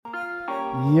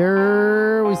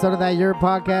Yerrr, we started that Yerrr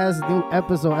podcast, new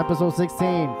episode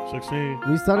 16. 16.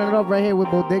 We started it off right here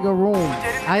with Bodega Room.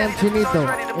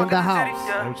 Iamchinito in the house.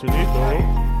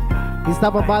 Iamchinito. He's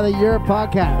stopping by the Yerrr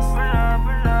podcast.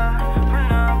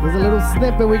 There's a little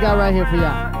snippet we got right here for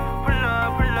y'all.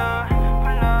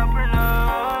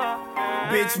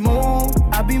 Bitch move,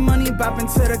 I be money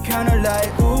bopping to the counter like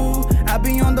ooh. I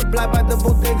be on the block by the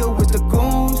bodega with the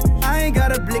goons. I ain't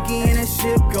got a blicky and this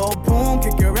shit go boom.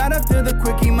 Kick her right after the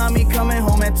quickie, mommy coming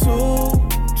home at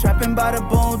 2. Trapping by the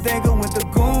bodega with the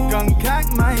goon. Gun cock,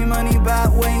 my money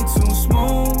bot way too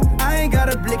smooth. I ain't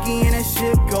got a blicky and this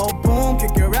shit go boom.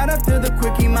 Kick her right after the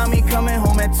quickie, mommy coming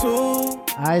home at 2.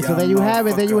 Alright, so there you have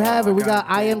it. We got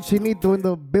Iamchinito in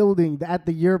the building at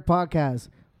the Yerrr podcast.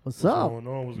 What's up? What's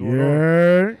going on?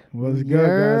 Yerrr. What's good,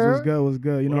 Yerrr. guys? What's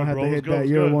good? You know, I had to hit that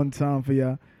Yerrr one time for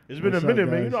y'all. It's been a minute,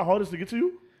 man. You know how hard it is to get to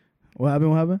you? What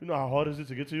happened? You know how hard it is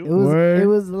to get to you? It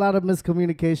was a lot of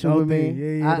miscommunication with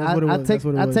me. Yeah, that's what it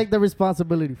was. I take the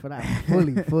responsibility for that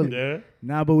fully. Yeah.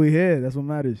 Nah, but we here. That's what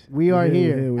matters. We are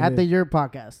here at the Yerrr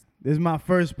podcast. This is my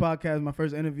first podcast, my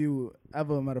first interview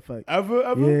ever, matter of fact. Ever?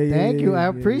 Yeah, Thank you. I yeah,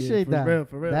 appreciate for that.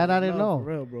 For real. That I didn't know. For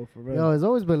real, bro. For real. Yo, it's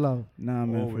always been love. Nah,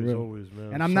 man, Always, for real. always,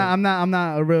 man. And I'm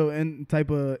not a real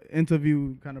type of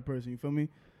interview kind of person. You feel me?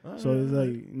 So it's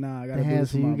like, nah, I gotta do Damn, this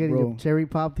so for you my getting bro. your cherry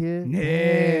popped here?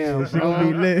 Yeah, she gonna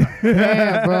be bro. lit.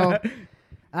 Damn, bro. All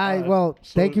right, well,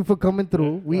 thank you for coming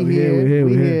through. We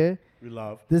here. We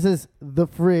live. This is The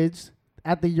Fridge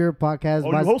at the Yerrr podcast.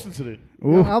 Oh, you hosting today?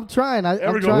 No, I'm trying. I'm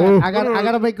There we go. trying. I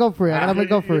gotta make up for it. I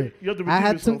You have to I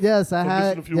had redeem two. yourself Yes, I for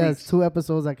had missing a few weeks. 2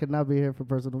 episodes. I could not be here for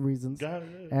personal reasons,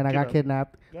 and I got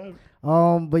kidnapped. Got it.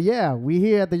 But yeah, we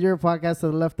here at the Yerrr podcast. To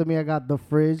the left of me, I got The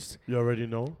Fridge, You already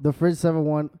know. The Fridge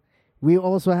 71. We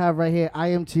also have right here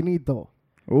Iamchinito.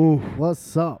 Ooh,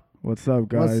 What's up? what's up,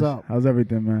 guys? What's up? How's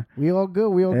everything, man? We all good.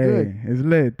 We all good. It's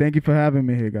lit. Thank you for having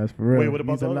me here, guys. For real. Wait, what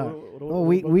about Means a that? lot. Oh,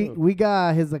 we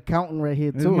got his accountant right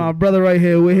here This too. is my brother right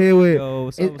here. We're here with Yo,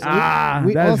 what's It- up? What's up?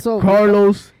 we that's also-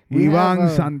 Carlos we Ivan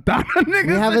have, Santana. we Nigga,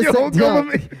 have said a your whole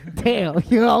government. Damn,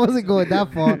 you know, I wasn't going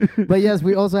that far. But yes,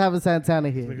 we also have a Santana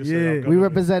here. Yeah. We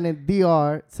representing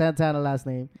DR Santana last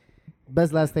name.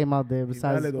 Best last name out there He's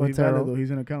besides valid, though. He's valid, though. Otero.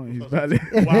 He's an accountant. He's valid.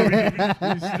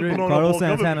 He's straight. Carlos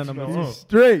Santana number two.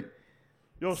 Straight.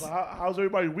 Yo, so how's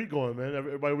everybody's week going, man?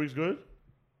 Everybody's week's good?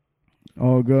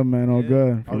 All good, man. All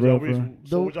good. For How's real, y'all for week? real.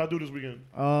 So what y'all do this weekend?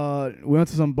 We went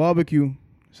to some barbecue.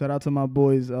 Shout out to my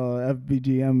boys,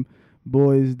 FBGM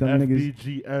boys. Them niggas.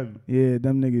 FBGM. Yeah,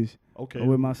 them niggas. Okay.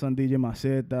 With my son DJ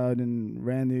Maceta and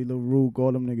Randy, Lil Rook,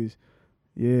 all them niggas.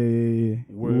 Yeah.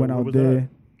 Where- we went where out was there.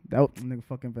 That nigga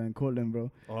fucking Van Cortland,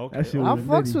 bro. Oh, okay. That shit I was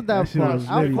fucks litty. with that That shit park. was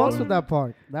I litty, fucks bro. with that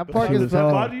park. That The park shit is was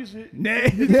hard. bodies, it Nah,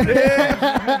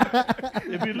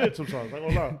 be lit sometimes. I ain't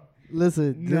gonna lie.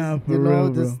 Listen, Nah, just, for you know,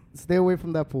 real, just stay away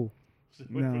from that pool. Wait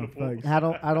for the pool. facts. I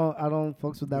don't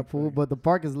fucks with that pool, but the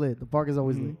park is lit. The park is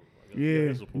always lit. Yeah.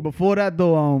 it's a pool. Before that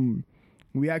though,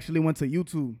 we actually went to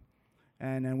YouTube,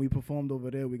 and then we performed over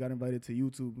there. We got invited to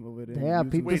YouTube over there. Yeah,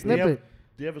 YouTube. people Wait, snip it.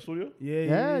 Do you have a studio?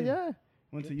 Yeah.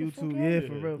 Went to Get the fuck YouTube, outta yeah, here.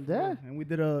 for real. Yeah. And we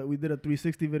did a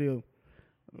 360 video,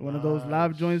 one of those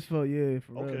live Nice. joints for for Okay.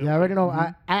 real. You already know.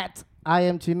 At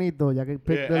Iamchinito. Y'all can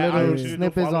pick the at little Iamchinito,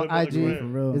 snippets follow on him on the IG. gram. For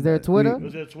real. Is there a Twitter?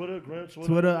 Is there Twitter, Gram, Twitter?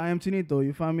 Twitter, Iamchinito.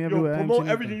 You find me Yo, everywhere. promote Iamchinito.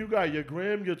 everything you got. Your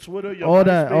gram, your Twitter, your all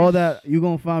MySpace, that. You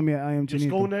gonna find me at Your Iamchinito.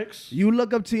 Skonex. You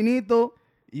look up Chinito,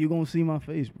 you gonna see my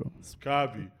face, bro.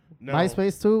 Copy. Now,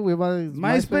 MySpace too. We about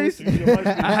MySpace? Your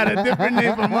MySpace. I had a different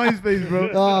name for MySpace, bro.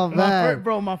 Oh man,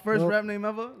 My first Oh. rap name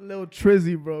ever, Lil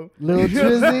Trizzy, bro. Lil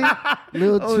Trizzy,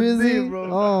 Lil OD, Trizzy. bro.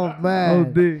 Oh man.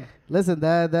 OD. Listen,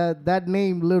 that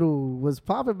name Little was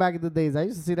popping back in the days. I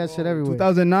used to see that shit everywhere.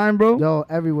 2009, bro. Yo,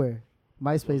 everywhere.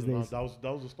 MySpace That days. was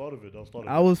the start of it.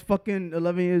 I was fucking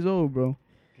 11 years old, bro.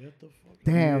 Get the fuck.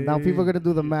 Damn. Now Yeah. people are gonna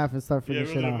do the math and start Yeah, figuring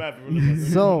shit really out. mad. Really mad.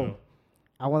 So,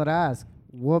 I wanted to ask,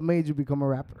 what made you become a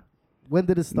rapper? When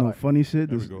did it No start? funny shit.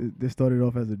 There This, we go. this started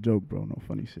off as a joke, bro. No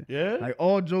funny shit. Yeah. Like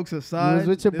all jokes aside, was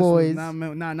with your this was boys.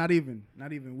 Not even.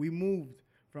 We moved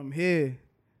from here.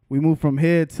 We moved from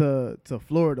here to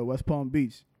Florida, West Palm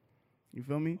Beach. You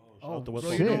feel me? Shout out to West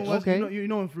Bro, Palm you know, Beach. West, Okay. you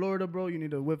know in Florida, bro, you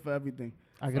need a whip for everything.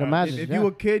 I can If- imagine. If yeah. you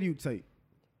a kid, you tight.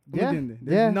 Yeah, There's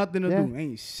yeah, nothing to yeah. do.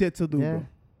 Ain't shit to do, Yeah. bro.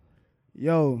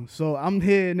 Yo, so I'm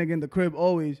here, nigga, in the crib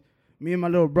always. Me and my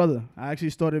little brother. I actually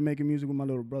started making music with my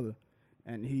little brother,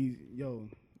 and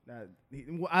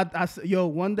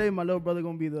one day my little brother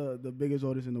gonna be the biggest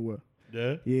artist in the world.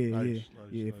 Yeah. Yeah, Nice.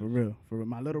 for real.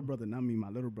 My little brother, not me, my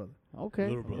little brother. Okay.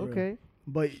 Little brother. Okay.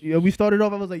 But we started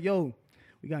off. I was like, yo,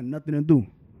 we got nothing to do.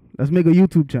 Let's make a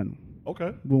YouTube channel.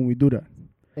 Okay. When we do that,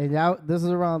 And y'all, this is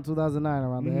around 2009,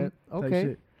 around Mhm. there. Type Okay.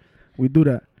 shit. We do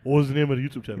that. What was the name of the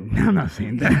YouTube channel? I'm not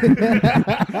saying that.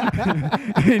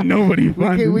 Ain't nobody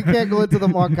finding. We can't go into the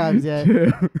archives yet.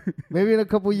 Chill. Maybe in a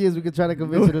couple years we could try to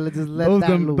convince you to just let those that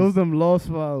them, loose. Those them lost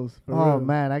files. For Oh real.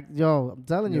 man, I'm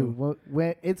telling you,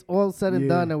 when it's all said and Yeah.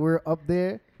 done and we're up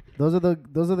there, those are the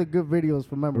good videos for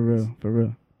For memories. real. For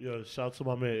real. Yo, shout out to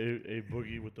my man A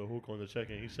Boogie with the hook on the check,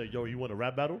 and he said, "Yo, you want a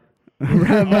rap battle?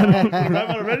 Rap battle. Rap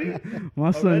battle ready? My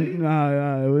Already? son,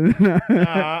 nah.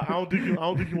 Nah, I don't think you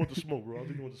want to smoke, bro. I don't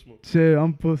think you want to smoke. Chill,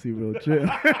 I'm pussy, bro. Chill.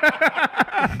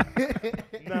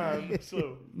 Nah,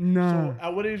 so Nah.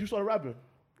 at what age you started rapping?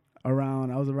 I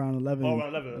was around 11. Oh, around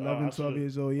 11. 11, 12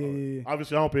 years old. Yeah.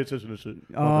 Obviously, I don't pay attention to shit.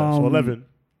 So 11.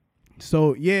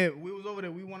 So, yeah, we was over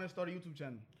there. We wanted to start a YouTube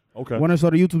channel. Okay. When I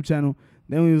started a YouTube channel,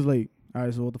 then we was like, all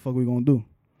right, so what the fuck we gonna do?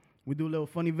 We do little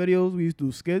funny videos. We used to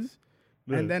do skits.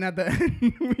 Yeah. And then at the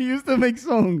end, we used to make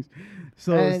songs.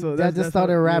 So And that's just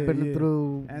started how- rapping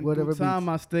through And whatever through time, beats.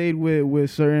 I stayed with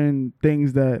certain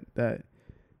things that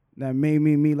made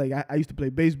me like. I used to play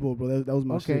baseball, bro. That was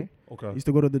my shit. Okay. Used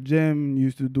to go to the gym.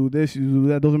 Used to do this. Used to do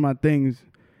that. Those are my things.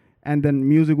 And then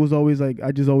music was always like,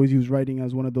 I just always used writing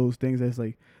as one of those things that's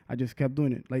like, I just kept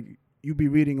doing it. Like, you be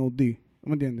reading OD.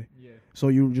 ¿Me entiendes? Yeah. So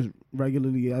you just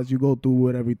regularly, as you go through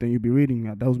with everything, you be reading.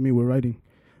 That was me with writing.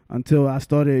 Until I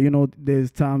started,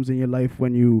 there's times in your life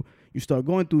when you start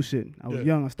going through shit. I was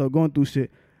young. I started going through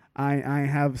shit. I ain't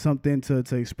have something to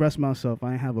express myself.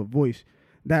 I ain't have a voice.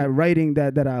 That writing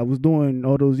that I was doing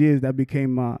all those years, that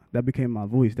became my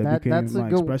voice. That became That's my a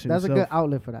good. expression. That's itself. a good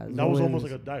outlet for that. That was almost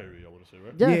like a diary, I want to say,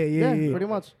 right? Yeah, Yeah. pretty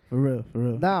much. For real.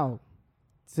 Now,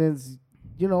 since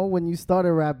when you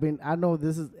started rapping, I know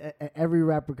this is every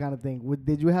rapper kind of thing.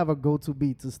 Did you have a go-to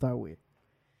beat to start with?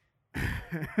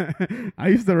 I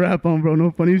used to rap on, bro, no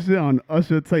funny shit, on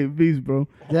Usher type beats, bro.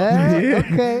 Yeah.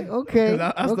 Yeah. Okay.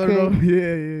 'Cause I started off,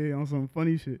 yeah, on some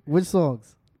funny shit. Which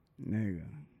songs? Nigga.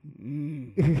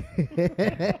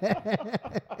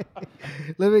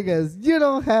 Let me guess. You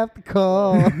don't have to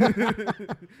call.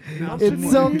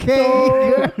 It's some-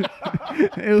 okay.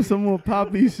 It was some more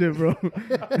poppy shit, bro.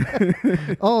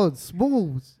 Oh,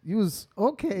 smooth. You was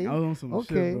okay. I was on some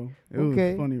Okay. shit, bro. It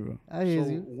Okay. was funny, bro. I hear So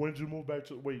you. when did you move back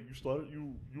to? Wait, you started?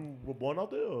 You were born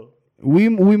out there? Or? We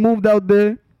moved out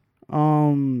there,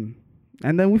 and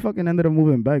then we fucking ended up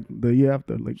moving back the year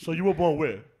after. Like, So you were born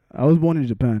where? I was born in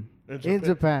Japan. In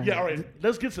Japan. Yeah, all right.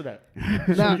 Let's get to that.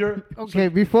 Now, you're- okay, so-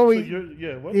 before we, so you're-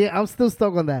 yeah, what? yeah, I'm still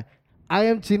stuck on that. I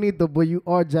am Chinito, but you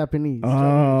are Japanese.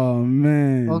 Oh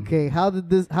man. Okay, how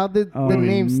did Oh, the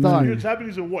name man. So start? you're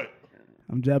Japanese in what?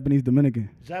 I'm Japanese Dominican.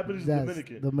 Japanese That's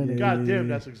Dominican. Dominican. God Yeah. damn,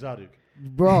 that's exotic.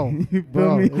 Bro, You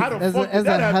bro, feel me? How the it's fuck did a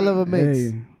that hell of a mix.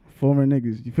 Hey, former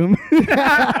niggas. You feel me?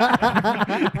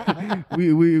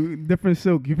 we different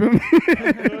silk. You feel me?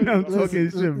 I'm talking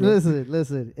shit, bro.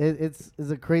 Listen. It's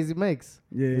a crazy mix.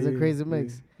 Yeah, It's a yeah, crazy yeah,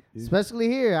 mix, yeah. especially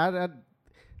here. I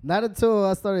not until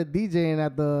I started DJing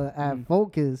at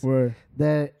Focus Word.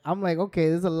 that I'm like, okay,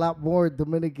 there's a lot more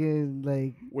Dominican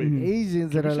like Wait,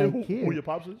 Asians Can that you are say like who here. your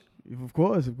pops is? Of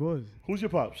course. Who's your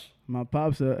pops? My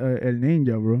pops are El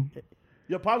Ninja, bro.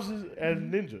 Your pops is El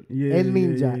Ninja. Yeah, El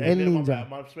Ninja. yeah. El And then Ninja.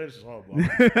 My Spanish is horrible.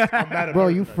 I'm mad at Bro,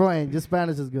 you Americanized. fronting. Your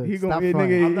Spanish is good. He Stop gonna be a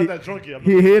fronting. nigga. I'm not that drunk yet.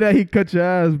 He hear that, he cut your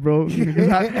ass, bro.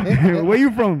 Where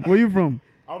you from?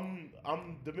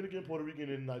 I'm Dominican, Puerto Rican,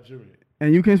 and Nigerian.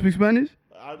 And you can't speak Spanish?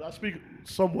 I speak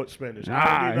somewhat Spanish.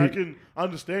 Ah, I can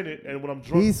understand it, and when I'm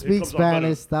drunk, He it speaks comes out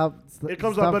better. Spanish. Stop. It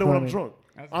comes stop out better when I'm fronting.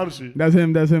 drunk. Honestly, That's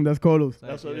him. That's Carlos.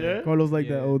 that's Like, yeah. Carlos like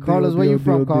that. Yeah. OD, Carlos, OD, where you OD,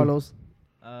 from, OD. Carlos?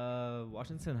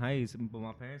 Washington Heights, but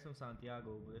my parents from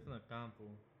Santiago, but they're from the Campo.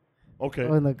 Okay.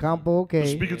 Oh, in the campo, okay.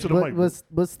 Just speaking to the but, mic, bro.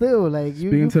 but still, like you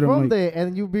Speaking to the from mic. there,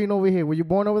 and you being over here. Were you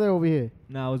born over there? Or over here?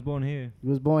 Nah, I was born here. You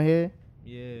was born here.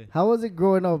 Yeah. How was it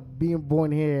growing up, being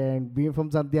born here and being from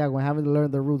Santiago and having to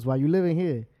learn the roots while you living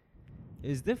here?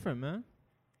 It's different, man.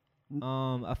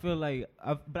 I feel like,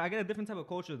 but I get a different type of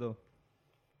culture though.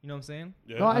 You know what I'm saying?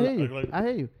 Yeah, No, I hear you. Like, I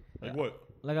hear you. like what?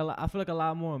 Like I feel like a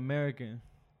lot more American.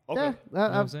 Okay. Yeah,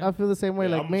 what I'm saying? I feel the same way.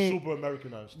 Yeah, like I'm me, super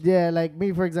Americanized. yeah, like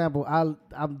me for example. I'm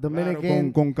Claro,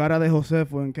 Dominican. con cara de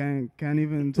Josefo and can't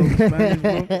even talk Spanish,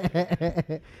 bro.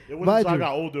 It wasn't Mind until I you.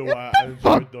 got older where I enjoyed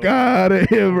Fuck the. out of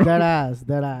here, bro. That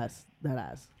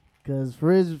ass. Cause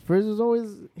Frizz was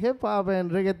always hip hop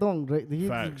and reggaeton. He's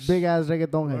Facts. big ass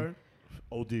reggaeton head. Right?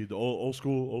 OD, the old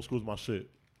school is my shit.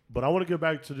 But I want to get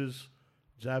back to this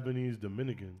Japanese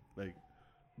Dominican. Like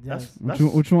Yes. What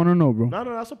you want to know, bro? no,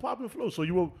 that's a popular flow. So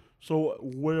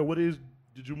what is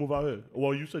did you move out here?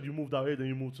 Well, you said you moved out here, then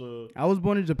you moved to I was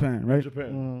born in Japan, right?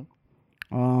 Japan.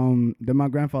 Mm. Then my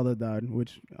grandfather died,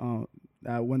 which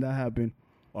when that happened,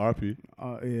 R.P.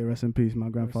 Yeah, rest in peace, my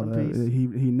grandfather. peace.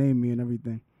 He named me and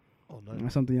everything. Oh, nice.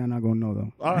 That's something y'all not gonna know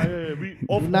though. All right, yeah.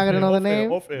 You're not gonna know the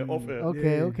name? Off air.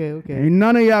 Okay. Ain't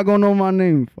none of y'all gonna know my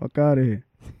name. Fuck out of here.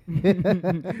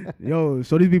 Yo,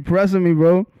 so these be pressing me,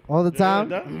 bro. All the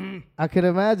time? I could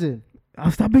imagine. I'll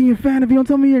stop being your fan if you don't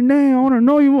tell me your name. I want to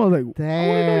know you more. Like,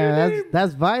 Damn,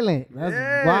 that's violent.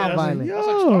 That's wild violent. That's like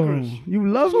yo, stalkers. you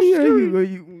love me? Or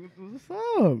you, what's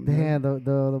up? Damn,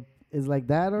 the it's like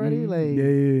that already? Like,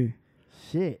 yeah.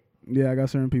 shit. Yeah, I got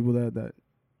certain people that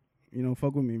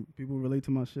fuck with me. People relate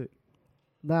to my shit.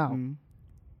 Now, Mhm.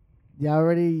 you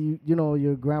already,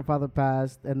 your grandfather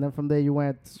passed, and then from there you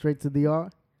went straight to DR?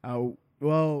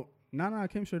 Well, I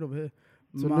came straight over here.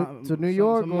 To New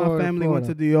York some or of my family Florida?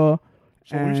 went to DR.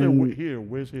 So when you say here,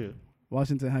 where's here?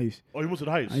 Washington Heights. Oh, you went to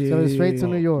the Heights. So it's straight to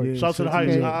New York. Yeah, Shout out to the straight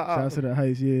Heights. Okay. Ah. Shout out to the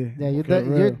Heights, yeah. Yeah, For you're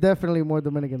real. definitely more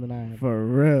Dominican than I am. For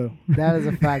real. That is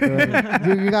a fact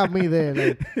already. You got me there.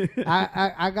 Like,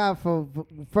 I got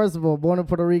first of all, born in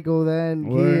Puerto Rico, then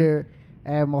Word. here,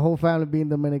 and my whole family being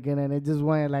Dominican, and it just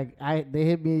went like they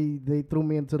hit me, they threw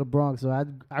me into the Bronx, so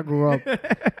I grew up,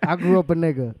 I grew up a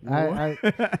nigga.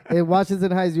 In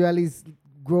Washington Heights, you at least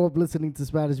grow up listening to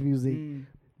Spanish music.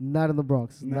 Not in the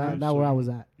Bronx. Nah. Not where I was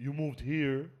at. You moved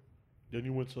here, then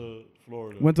you went to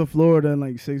Florida. Went to Florida in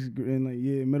like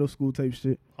middle school type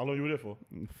shit. How long you were there for?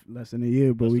 Less than a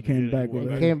year, but Less we than a came year, back you went over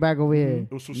back. here. Came back over here.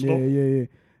 It was too slow. Yeah.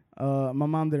 My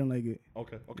mom didn't like it.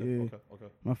 Okay. Yeah.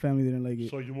 My family didn't like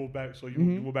it. So you moved back. So you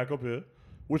moved back up here,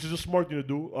 which is a smart thing to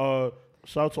do.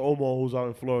 Shout out to Omar, who's out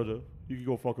in Florida. He can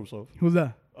go fuck himself. Who's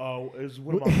that? It's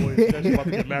one of my boys that's about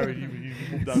to get married. He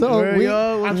moved out. So there. we-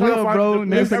 yo, I'm what's trying to up, find bro? the-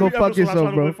 Next to every go fuck episode I try yourself,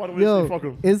 to bro. find a way to say fuck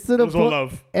him. It's to the It was all point.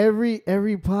 love.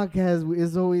 Every podcast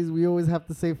is we always have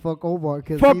to say fuck Omar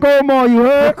because Fuck Omar, you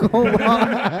heard?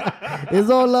 Omar. It's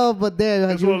all love, but damn,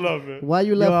 It's all love, man. why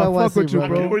you Yo, left I fuck NYC, with you, I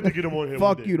bro? can't wait to get him on here.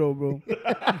 Fuck one day. you, though, bro.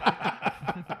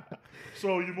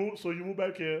 So you moved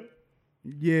back here.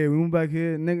 Yeah, we moved back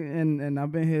here, nigga, and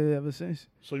I've been here ever since.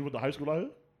 So you went to high school out here?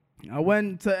 I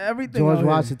went to everything. George out here.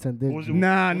 Washington, What was did your-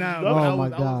 Nah. was it I Dubs? Oh my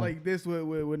was God. like this with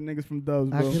niggas from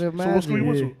Dubs, I bro. could So what school you imagine.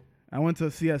 went Yeah. to? I went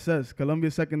to CSS, Columbia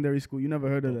Secondary School. You never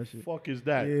heard of that shit. Fuck is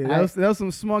that? Yeah, that was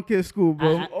some smart kid school,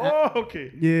 bro. Oh,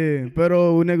 okay. Yeah,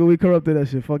 pero nigga, we corrupted that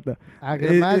shit. Fuck that. I can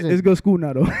imagine. It's good school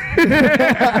now though. Because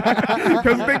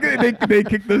they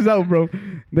kicked us out, bro.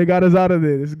 They got us out of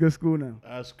there. It's good school now.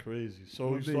 That's crazy. So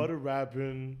you Indeed. started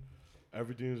rapping.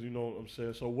 Everything's, you know what I'm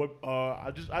saying. So what?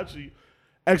 I just actually,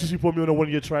 Ecstasy put me on one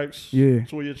of your tracks. Yeah.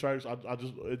 2 of your tracks. I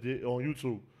just did on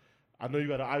YouTube. I know you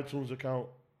got an iTunes account.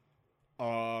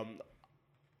 I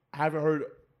haven't heard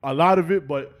a lot of it,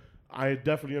 but I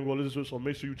definitely am gonna listen to it. So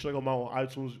make sure you check them out on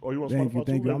iTunes. Or you on Thank Spotify you,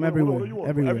 thank too? you. I'm What everywhere, you on?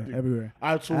 everywhere. Everything.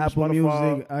 iTunes, Apple Spotify.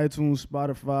 Music, iTunes,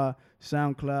 Spotify,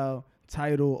 SoundCloud,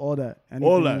 Tidal, all that. Anything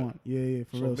All you that. want. Yeah,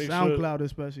 for So real. make sure- SoundCloud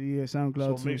especially, yeah,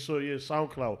 SoundCloud So too. make sure,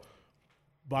 SoundCloud.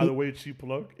 By the way, cheap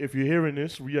plug. If you're hearing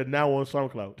this, we are now on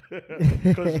SoundCloud.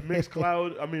 Because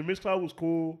Mixcloud was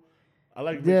cool. I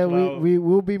like Yeah, Mixcloud. we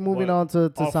will be moving but on to our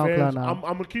SoundCloud fans, now. I'm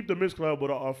gonna keep the Mixcloud, but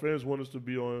our fans want us to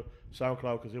be on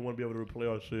SoundCloud because they want to be able to replay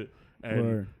our shit.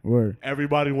 And Word.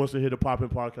 everybody wants to hear the Poppin'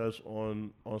 Podcast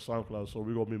on SoundCloud, so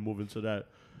we're gonna be moving to that.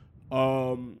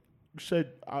 You said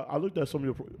I looked at some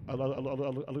of your I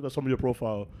looked at some of your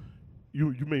profile.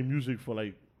 You made music for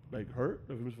like Hurt.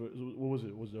 What was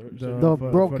it? Was it Hurt? You said- The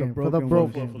for broken. For the What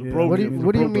broken.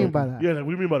 do you mean by that? Yeah, like,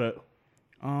 what do you mean by that?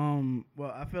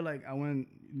 Well, I feel like I went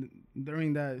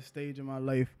during that stage in my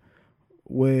life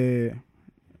where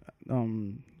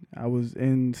I was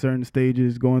in certain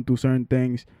stages, going through certain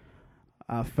things.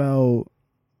 I felt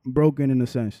broken in a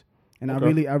sense, and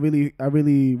Okay. I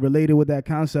really related with that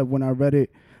concept when I read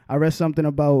it. I read something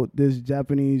about this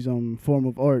Japanese form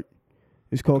of art.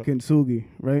 It's called kintsugi,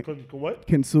 right? What?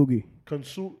 Kintsugi.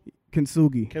 Kintsugi.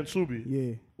 Kintsugi.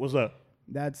 Yeah. What's that?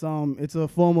 That's it's a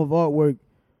form of artwork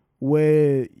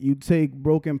where you take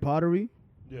broken pottery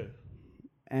Yeah.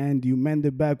 and you mend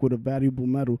it back with a valuable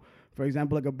metal. For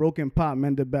example, like a broken pot,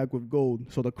 mend it back with gold,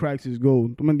 so the cracks is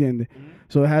gold. ¿Tú me entiendes?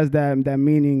 So it has that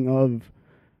meaning of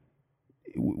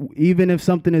even if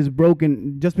something is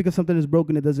broken, just because something is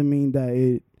broken, it doesn't mean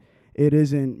that it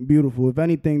isn't beautiful. If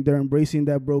anything, they're embracing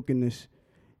that brokenness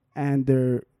and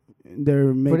they're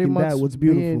Pretty making much that what's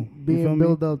beautiful. You feel being me?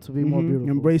 built up to be more beautiful.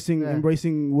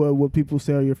 Embracing what people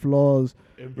say are your flaws,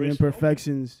 your Embrace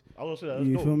imperfections. I was gonna say that.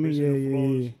 You That's feel dope. me? Embracing your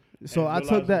flaws. Yeah. So and I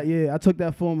took that. realizing- Yeah, I took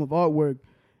that form of artwork,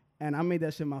 and I made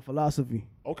that shit my philosophy.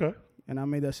 Okay. And I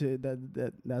made that shit.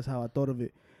 That's how I thought of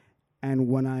it. And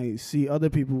when I see other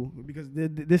people, because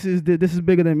this is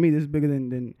bigger than me. This is bigger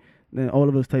than all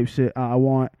of us type shit. I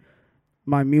want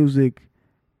my music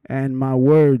and my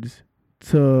words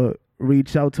to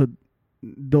reach out to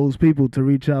those people, to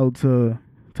reach out to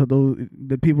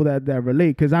the people that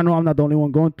relate, because I know I'm not the only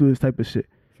one going through this type of shit.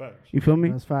 Facts. You feel me?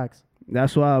 That's facts.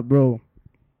 That's why, bro.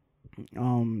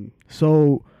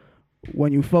 So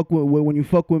when you fuck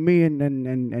with me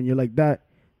and you're like that,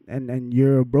 and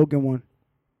you're a broken one,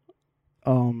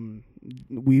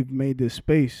 we've made this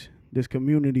space, this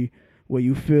community where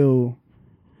you feel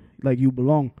like you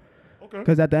belong. Okay.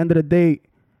 Because at the end of the day,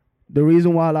 the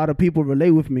reason why a lot of people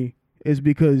relate with me is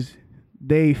because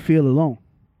they feel alone.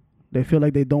 They feel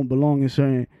like they don't belong in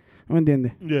certain.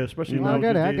 Yeah, especially I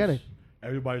now. get it.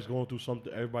 Everybody's going through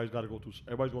something. Everybody's going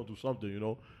through something. You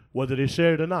know, whether they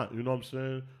share it or not. You know what I'm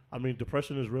saying? I mean,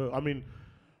 depression is real. I mean,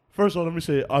 first of all, let me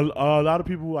say a lot of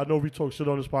people. I know we talk shit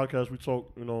on this podcast. We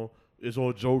talk, you know, it's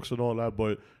all jokes and all that,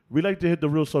 but we like to hit the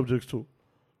real subjects too.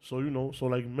 So you know,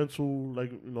 like mental,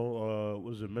 like you know,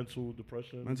 what is it? Mental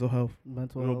depression, Mental health.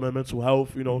 Mental you know, health. mental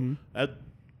health. You know, Mhm.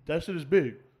 that shit is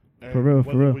big. And For real, for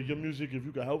whether real. with your music, if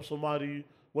you can help somebody,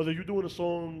 whether you're doing a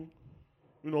song,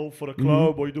 you know, for the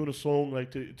club, or you're doing a song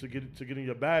like to get in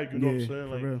your bag, you know what I'm saying?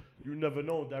 for Like real. you never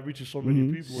know, that reaches so many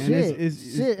Mhm. people. And Shit,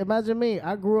 shit. Imagine me.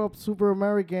 I grew up super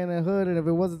American and hood, and if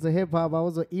it wasn't to hip hop, I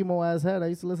was an emo ass head. I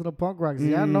used to listen to punk rock.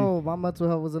 See, I know my mental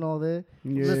health wasn't all there.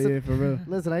 Yeah, for real.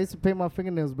 Listen, I used to paint my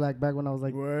fingernails black back when I was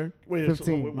like Word. Wait,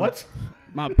 15. So, what?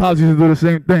 My pops used to do the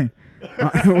same thing.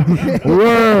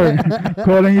 Word.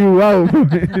 Calling you out.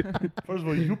 First of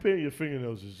all, you painting your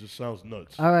fingernails just sounds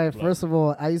nuts. All right, Like- first of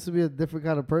all, I used to be a different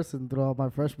kind of person throughout my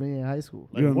freshman year in high school.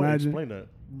 Like, You what? imagine? Explain that.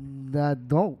 I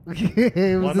don't.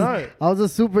 It was Why just- not? I was a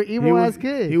super emo ass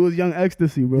kid. He was young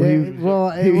ecstasy, bro. Yeah, he well,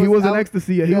 he wasn't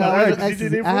ecstasy yet. He Yeah, I was was Ex. ecstasy.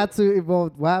 DJ name I had to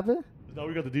evolve. What happened? Is that where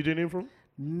you got the DJ name from?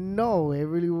 No, it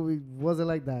really wasn't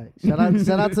like that.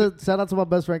 Shout out to my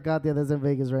best friend Katia that's in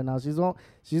Vegas right now. She's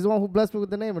the one who blessed me with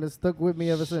the name and it's stuck with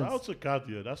me ever Shout out since. to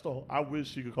Katia. I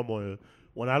wish she could come on here.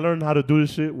 When I learned how to do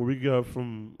this shit, where we get her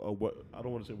from, what I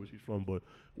don't want to say where she's from, but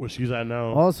where she's at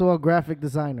now. Also a graphic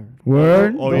designer.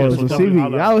 Word. Oh, yeah, Oh, so so definitely see, we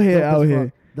holla. out here, Dope as out fuck.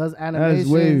 here. Does wavy.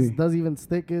 animations, does even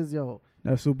stickers, yo.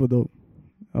 That's super dope.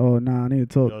 Oh, nah, I need to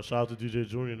talk. Yo, shout out to DJ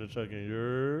Junior in the check-in.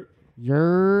 Yerrr.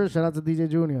 Yerrr, shout out to DJ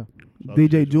Junior. Shout out to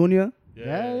DJ Junior?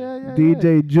 Yeah.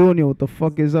 DJ Junior, what the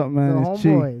fuck is up, He's man? a It's Chi.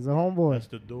 homeboy. He's a homeboy. That's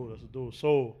the dude.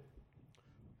 So,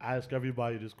 I ask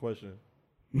everybody this question.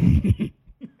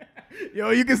 Yo,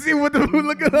 you can see what the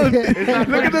look at us. Look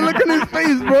at the look on his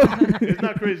face, bro. It's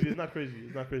not crazy.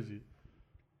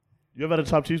 You ever had a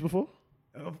chopped cheese before?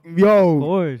 Of Yo,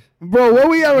 course. bro, where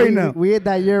we at right now? We hit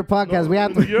that Yerrr podcast. No, we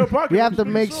have to Yerrr podcast, we have to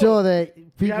I'm make sure. sure that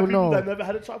We have people know. that never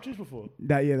had a chopped cheese before.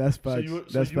 That's So facts. you,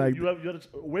 That's fact. you had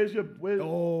where's your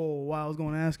Oh, wow, I was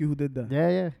gonna ask you who did that.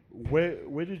 Yeah.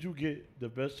 where did you get the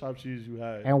best chopped cheese you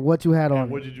had? And what you had on.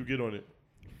 And what it. did you get on it?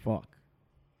 Fuck.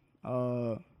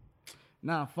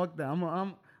 Nah, fuck that.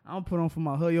 I'm put on for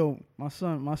my hood. Yo, my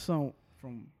son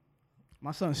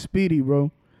Speedy,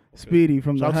 bro. Speedy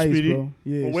from Shout the out Heights, Speedy. bro.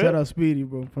 Yeah, From where? shout out Speedy,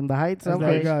 bro. From the Heights? That's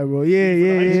Okay. that guy, bro.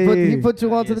 Yeah. He put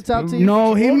you onto the chopped cheese?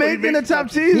 No, he Oh, made he me made the the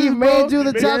chopped chopped cheese. He made you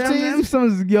the chopped cheese?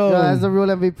 Yo, Yo, that's the real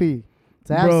MVP.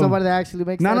 To have Bro. somebody that actually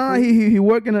makes No, that no, food. he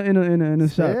work in a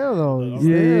shop. Still, though. Yeah,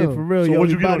 still. for real. So Yo, what'd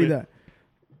he you get on body it? that.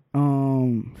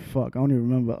 Fuck, I don't even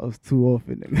remember. I was too off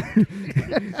it,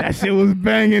 nigga. That shit was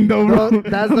banging though, bro. Bro,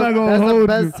 that's I'm not gonna the hold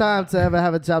best you. time to ever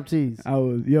have a chopped cheese. I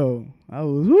was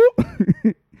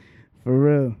whoop. For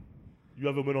real. You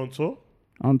ever been on tour?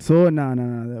 On tour? Nah.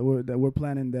 That we're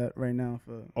planning that right now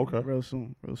for Okay. real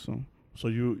soon. So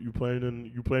you playing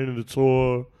in the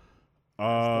tour?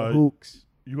 The hooks.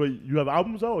 You have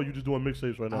albums out or you just doing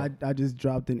mixtapes right now? I just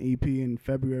dropped an EP in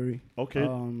February. Okay.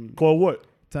 Um, Called what?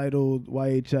 titled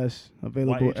YHS,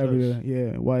 available YHS. everywhere.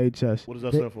 Yeah, YHS. What does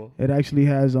that stand for? It actually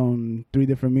has 3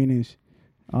 different meanings,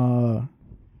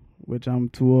 which I'm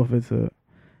too off it to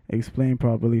explain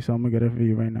properly. So I'm gonna get it for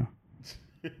you right now.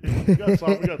 We got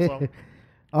time.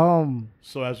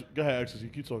 So go ahead, Ecstasy.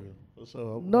 Keep talking.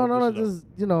 No, just,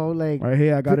 like, Right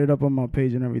here, I got it up on my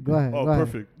page and everything. go ahead. Oh, go ahead.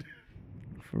 perfect.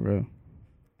 For real.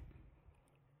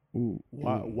 Ooh.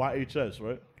 YHS,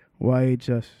 right?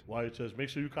 YHS. YHS. Make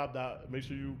sure you cop that. Make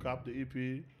sure you cop the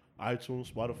EP,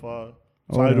 iTunes, Spotify,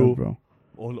 All Tidal, that, bro.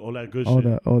 all that good All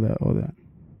shit. that.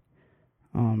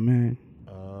 Oh man,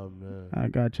 Oh man. I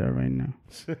got y'all right now.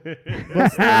 So,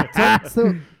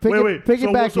 Wait.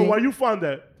 Piggyback. So while you found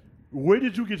that, where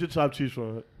did you get your chopped cheese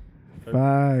from?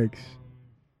 Facts.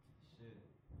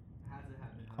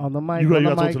 on the mic, You on the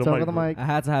gotta talk mic, to the talk mic, on the bro. mic. I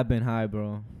had to have been high,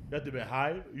 bro. You got to be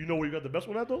high. You know where you got the best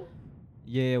one at though?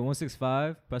 Yeah,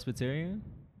 165 Presbyterian.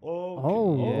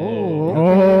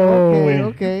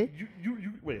 Okay.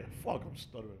 You wait. Fuck, I'm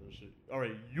stuttering this shit. All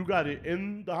right, you got it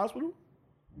in the hospital.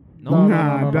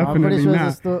 I'm definitely pretty sure not.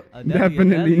 it's still.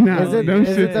 Definitely not. Is it- Them is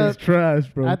it shits the- is trash,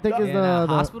 bro. I think it's Yeah, the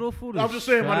hospital food. I'm is just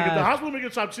saying, my nigga, the trash. hospital making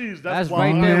chopped cheese. That's That's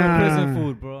wild. right there Nah. with prison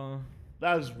food, bro.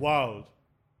 That is wild.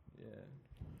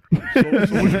 Yeah.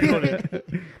 So what you get on it?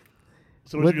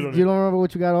 So what What, you get on you it? don't remember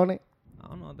what you got on it? I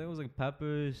don't know. I think it was like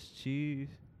peppers, cheese.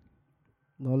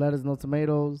 No lettuce, no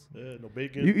tomatoes. Yeah, no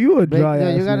bacon. You a dry Yeah,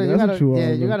 ass you gotta, nigga. you That's gotta, what you yeah,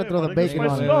 are, you bro. gotta throw Yeah, the my nigga, bacon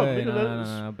spice on it it. up. Wait, Nigga,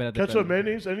 nah, better Ketchup,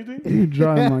 mayonnaise, anything? You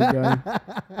dry, my guy.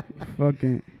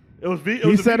 Fucking. It was vegan.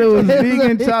 He said it was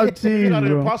vegan chopped He cheese, got an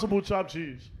bro. impossible chopped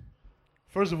cheese.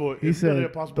 First of all, He if you got an said,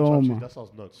 impossible chopped "Toma." cheese, that sounds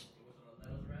nuts.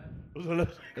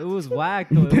 It was whack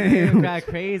though. It got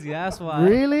crazy. That's why.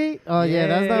 Really? Oh yeah,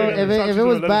 that's not. Yeah, If chopped it cheese was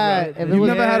with lettuce, bad, right? if it You was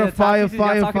never had a the top cheese,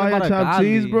 y'all talking about a chopped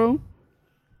cheese, godly. bro?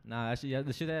 Nah, actually, yeah,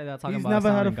 the shit that y'all talking He's about.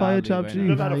 never had a sounding fire godly chopped right cheese. You now.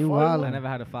 never had a you fire wildin'. I one? never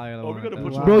had a fire Oh, we one. gotta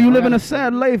put you Wow. Bro, you I living gotta- a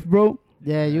sad life, bro.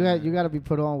 Yeah, you got to be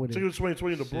put on with Take it. it to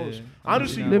 2020 in the Bronx. Shit.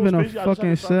 Honestly, Yeah. you know Living a what's crazy? I just had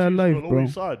fucking a chopped sad cheese life, on the bro. Lower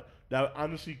East Side that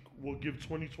honestly will give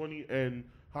 2020 and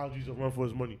Haji's a run for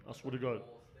his money. I swear to God.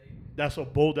 That's a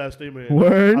bold ass statement.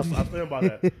 Word. I stand by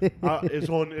that. It's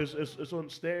on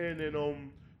Stanton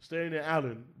and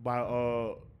Allen by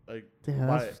Yeah, by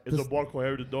that's- it's this- a bar called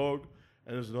Harry the Dog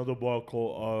and there's another bar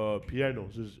called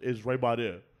Pianos. It's right by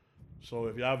there. So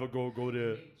if you ever go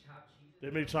there,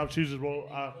 they make chopped cheeses, bro.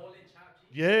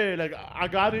 Yeah, like I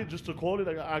got it just to call it.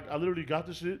 Like I literally got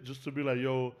this shit just to be like,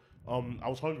 yo, I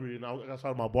was hungry and I got outside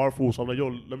of my bar food, so I'm like, yo,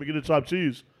 let me get a chopped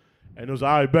cheese, and it was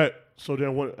I bet. So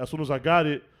then as soon as I got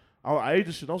it, I ate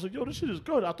this shit. And I was like, yo, this shit is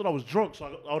good. I thought I was drunk, so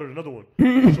I ordered another one.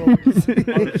 So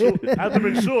I ordered two. I had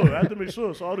to make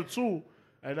sure. So I ordered two,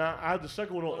 and I had the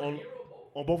second one on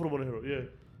both of them on the hero.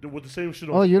 Yeah, with the same shit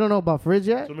on. Oh, you don't know about fridge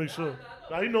yet? To make sure.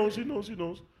 Nah, he knows.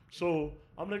 So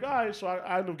I'm like, all right. So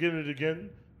I ended up getting it again.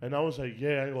 And I was like,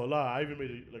 yeah, I ain't gonna lie. I even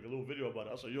made a little video about it.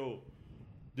 I was like, yo,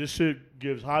 this shit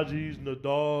gives Haji's,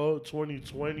 Nadal,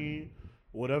 2020,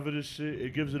 whatever this shit,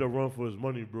 it gives it a run for his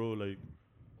money, bro. Like,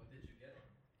 what did you get?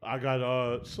 I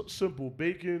got simple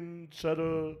bacon,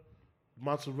 cheddar,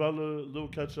 mozzarella, little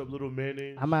ketchup, little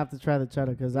mayonnaise. I'm gonna have to try the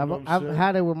cheddar because You know what I'm I've saying?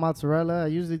 had it with mozzarella. I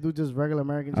usually do just regular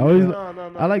American I cheese. always-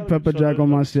 No, I like pepper jack on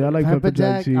my shit. I like Pepper pepper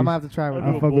jack jack, cheese. I'm gonna have to try it with I I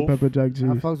do that. fuck with both. pepper jack cheese. I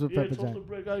fucks with Yeah, pepper jack. toasted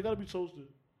bread. You gotta be toasted.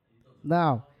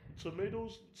 Now,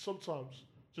 Tomatoes, sometimes.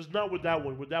 Just not with that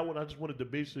one. With that one, I just wanted the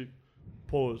basic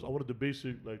pause. I wanted the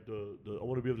basic, like the I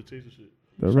want to be able to taste the shit.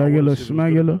 The So I wanted regular to see if it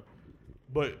was good or smegular. not.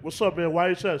 But what's up, man?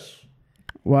 YHS.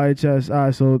 YHS. All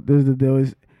right, so this is the deal.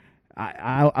 Is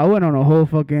I went on a whole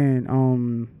fucking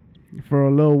for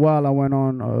a little while. I went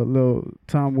on a little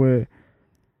time where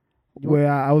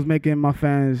I was making my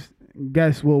fans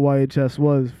guess what YHS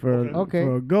was for Okay.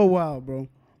 for a go while, bro.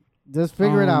 just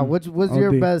figure it out. What's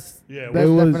your OD. best Yeah, It best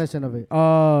was- definition of it?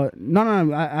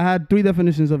 No. I had three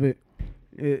definitions of it.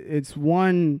 It's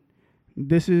one.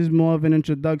 This is more of an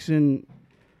introduction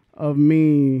of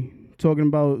me talking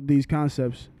about these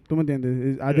concepts. ¿Tú me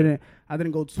entiendes? I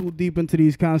didn't go too deep into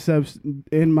these concepts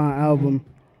in my album.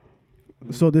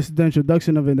 So this is the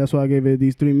introduction of it. That's why I gave it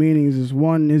these three meanings. Is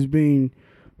one is being,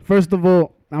 first of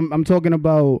all, I'm talking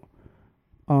about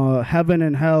heaven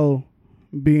and hell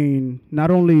being not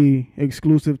only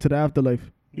exclusive to the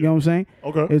afterlife. You know what I'm saying?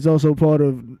 Okay. It's also part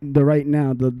of the right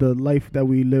now, the life that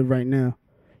we live right now.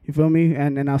 You feel me?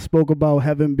 And I spoke about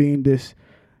heaven being this,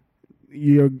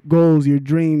 your goals, your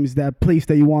dreams, that place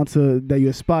that you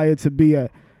aspire to be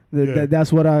at.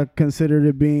 That's what I considered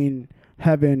it being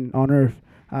heaven on earth.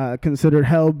 I considered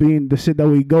hell being the shit that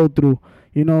we go through.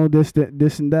 You know, this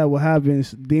and that, what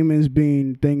happens. Demons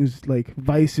being things like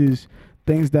vices,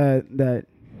 things that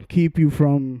keep you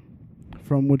from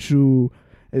what you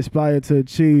aspire to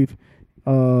achieve,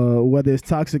 whether it's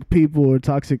toxic people or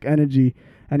toxic energy,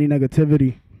 any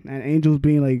negativity. And angels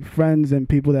being like friends and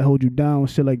people that hold you down,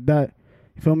 shit like that.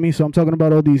 You feel me? So I'm talking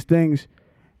about all these things.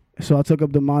 So I took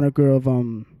up the moniker of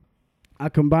I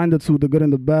combined the two, the good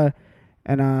and the bad,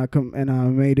 and I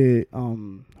made it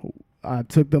I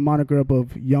took the moniker up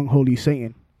of Young Holy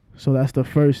Satan. So that's the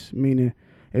first meaning,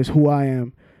 is who I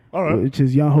am, All right. which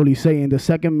is Young Holy Satan. The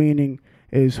second meaning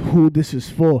is who this is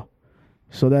for.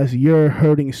 So that's your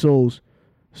hurting souls.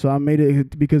 So I made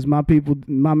it because my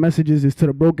messages is to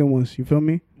the broken ones. You feel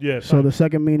me? Yeah. So the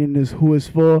second meaning is who it's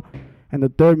for, and the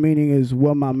third meaning is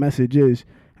what my message is.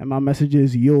 And my message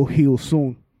is you'll heal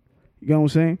soon. You get what I'm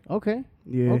saying? Okay.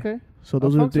 Yeah. Okay. So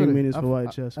those I are the fucks three with it. meanings for I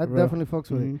YHS. I for real. definitely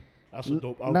fucks with Mhm. it. That's a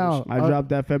dope album. Now, I dropped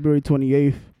that February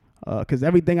 28th. Cause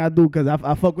everything I do, cause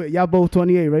I fuck with y'all both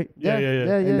 28, right? Yeah.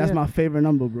 And that's my favorite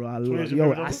number, bro. 28 is your Yo,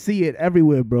 favorite I number? see it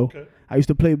everywhere, bro. Okay. I used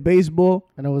to play baseball.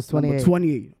 And it was Number 28.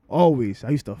 28. Always.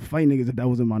 I used to fight niggas if that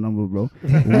wasn't my number, bro.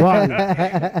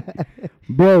 Wow.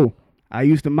 Bro, I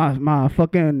used to my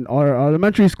fucking our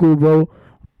elementary school, bro.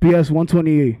 PS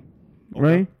 128,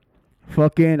 right?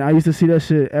 Fucking, I used to see that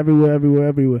shit everywhere.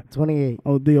 28.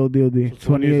 OD. So 28 is a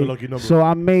 28. lucky number. So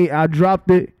I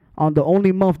dropped it on the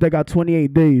only month that got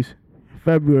 28 days,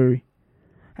 February,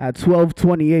 at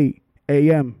 12:28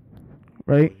 a.m.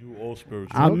 Right? You all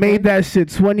spiritual. I made that shit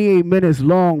 28 minutes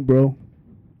long, bro.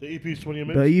 The EP is 28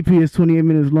 minutes. The EP is 28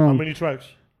 minutes How long. many tracks?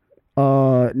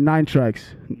 9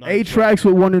 tracks. 9 8 tracks. tracks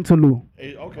with 1 interlude.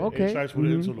 8 Okay. tracks with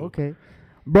an interlude. Okay.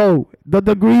 Bro, the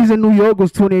degrees in New York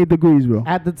was 28 degrees, bro.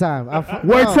 At the time.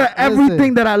 Word to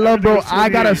everything that I love, bro. Everything was I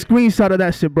got a 28. screenshot of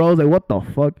that shit, bro. I was like, what the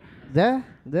fuck? Yeah.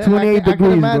 28 I can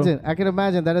degrees, imagine. bro. I can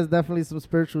imagine that is definitely some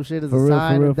spiritual shit as For a real,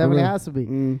 sign. for real, It for definitely real. has to be.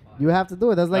 Mm. You have to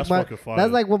do it. That's like That's fucking fire.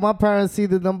 that's like when my parents see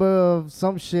the number of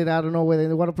some shit I don't know where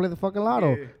they want to play the fucking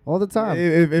lotto all the time.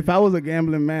 If I was a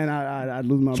gambling man, I'd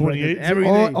lose my 28? bracket every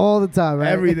day. all the time, right?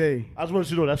 Every day. I just want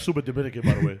you to know that's super Dominican,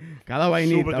 by the way. Cada vainita,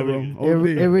 Super bro.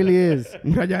 Dominican. It really is.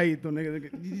 Un calladito,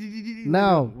 nigga.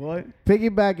 Now, What?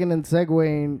 piggybacking and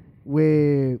segueing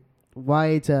with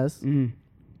YHS, Mm.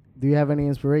 do you have any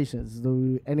inspirations?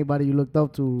 Anybody you looked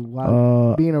up to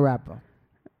while being a rapper?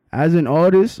 As an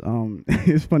artist,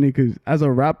 it's funny because as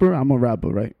a rapper, I'm a rapper,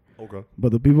 right? Okay.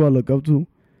 But the people I look up to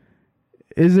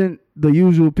isn't the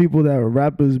usual people that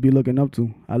rappers be looking up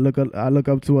to. I look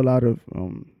up to a lot of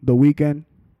The Weeknd,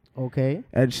 Okay.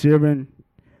 Ed Sheeran,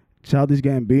 Childish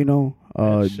Gambino. Ed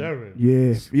Sheeran.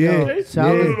 Yeah. Okay.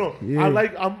 Childish- No.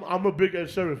 Yeah. I'm a big Ed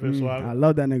Sheeran fan, so I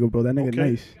love that nigga, bro. That nigga Okay.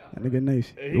 nice. That nigga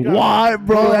nice. Hey, he got- What,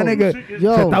 bro? Yo, That nigga. music is-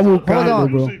 Yo, Se está hold buscando,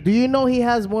 on. bro. Do you know he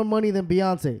has more money than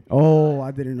Beyonce? Oh,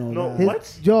 I didn't know No, that. His-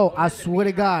 what? Yo, I swear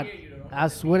to God.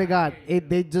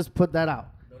 They just put that out.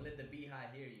 Don't let the beehive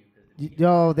hear you.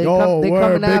 Yo, they Yo, they word,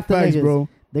 coming big after facts, niggas. bro.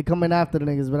 They coming after the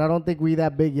niggas, but I don't think we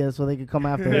that big yet, so they can come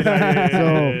after us.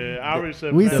 Yeah, I already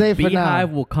said we that. say The for now.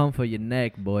 beehive will come for your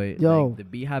neck, boy. Yo. Like, the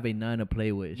beehive ain't nothing to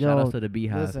play with. Yo, Shout out to the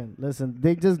beehive. Listen.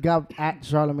 They just got at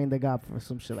Charlemagne the God for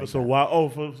some shit like So that. why? Oh,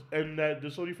 and that the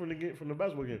Sony from the game from the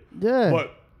basketball game. Yeah.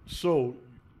 But so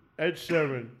Ed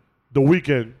Sheeran, The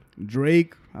Weeknd,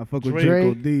 Drake. I fuck with Drake. Drake.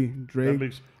 OD. that Drake.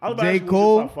 makes. I was about J. to ask you what's your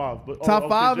Cole. top five, but, Top okay,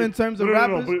 five J- in terms of no,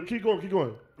 rappers? but keep going.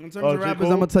 In terms of J. rappers,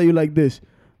 Cole? I'm gonna tell you like this,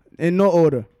 in no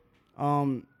order.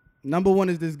 Number one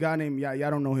is this guy named y'all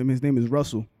don't know him. His name is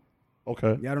Russell.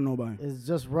 Okay. Y'all don't know about him. It's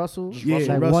just Russell. Just Yeah,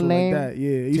 Russell. like Russell one name. like that. Yeah,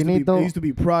 it Chinito. used to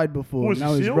be Pride before. Who is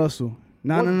Now it's Seal? Russell.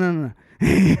 No.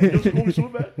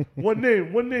 One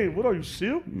name. What are you,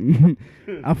 Seal?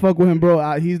 I fuck with him,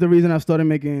 bro. He's the reason I started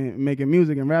making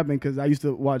music and rapping because I used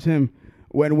to watch him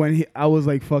when I was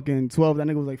like fucking 12. That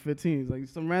nigga was like 15. He's like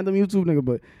some random YouTube nigga,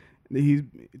 but he's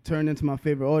turned into my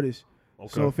favorite artist. Okay.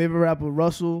 So favorite rapper: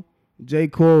 Russell, J.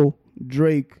 Cole,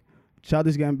 Drake,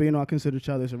 Childish Gambino. I consider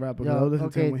Childish a rapper. 'cause I Yo,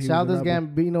 listened to him okay, when he was a Childish rapper.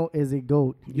 Gambino is a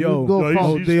goat. Yo. You go No,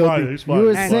 from he's D.O.D. fire. He's fire. you a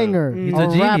He's fire. singer, He's a a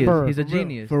genius. rapper, He's a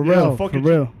genius. For Yeah, real, fucking for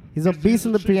real. he's a beast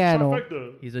on the piano.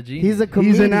 trifecta. He's a genius. He's a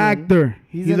comedian. He's an actor.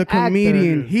 He's an a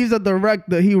comedian. actor. He's a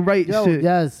director. He writes Yo, shit.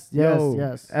 yes, Yo,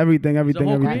 yes. Everything. He's a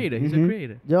whole everything. creator. He's Mhm. a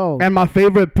creator. Yo, And my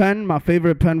favorite pen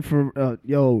for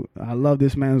I love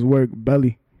this man's work,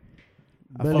 Belly.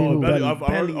 I Belly fuck who? with Belly, Belly. I've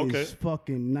heard- Belly okay. is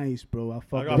fucking nice, bro. I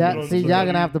fuck I with got yeah, put on see, to y'all Belly.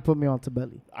 gonna have to put me on to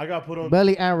Belly. I got put on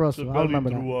Belly and to Russell. I Belly remember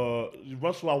that. through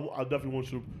Russell. I definitely want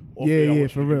you. Yeah,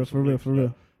 for real, for real, for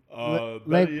real.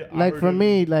 Belly, I Like heard for him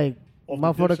me, like off my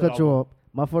the photo Dipset cut you album. off.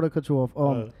 My photo cut you off.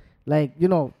 Uh, Like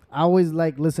I always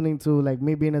like listening to like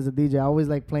me being as a DJ. I always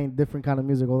like playing different kind of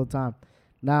music all the time.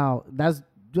 Now that's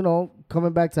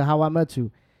coming back to how I met you,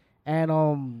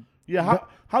 and Yeah,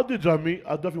 how did y'all meet?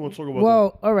 I definitely want to talk about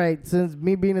well, all right. Since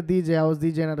me being a DJ, I was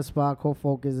DJing at a spot called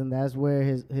Focus, and that's where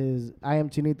his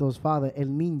Iamchinito's father, El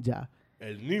Ninja. that.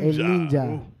 El Ninja. El Ninja.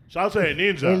 Ooh. Shout out to El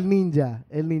Ninja.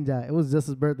 El Ninja. It was just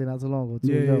his birthday not so long ago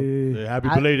too. Yeah, yo. Yeah, happy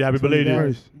belated, happy So belated.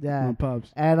 first, Yeah. my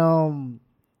pops. And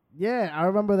yeah, I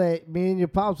remember that me and your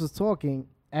pops was talking,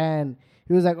 and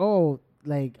he was like, "Oh,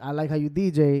 like I like how you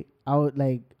DJ. I would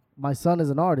like my son is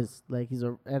an artist. Like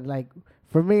and like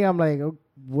for me, I'm like, oh,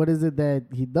 what is it that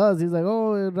he does? He's like,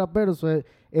 oh, rapero. So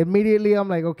immediately, I'm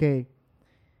like, okay,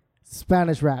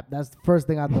 Spanish rap. That's the first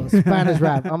thing I thought. Spanish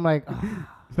rap. I'm like,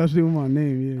 Especially with my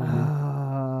name,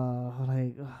 yeah.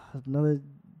 another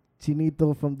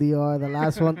Chinito from DR. The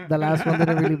last one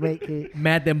didn't really make it.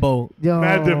 Mad Dembo. Yo,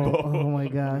 Mad Dembo. oh my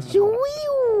gosh.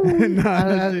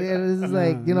 Nah, It's just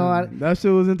like, that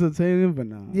shit was entertaining, but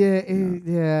nah. yeah,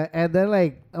 yeah. And then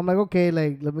like, I'm like, okay,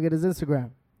 like, let me get his Instagram.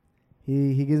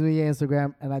 He gives me your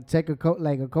Instagram, and I check a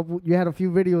couple. You had a few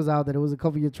videos out that it was a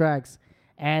couple of your tracks,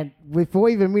 and before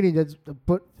even meeting, just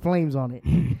put flames on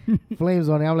it. Flames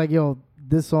on it. I'm like, yo,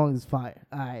 this song is fire.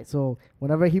 All right, so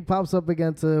whenever he pops up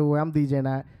again to where I'm DJing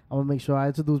at, I'm gonna make sure I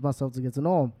introduce myself to get to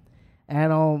know him.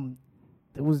 And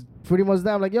it was pretty much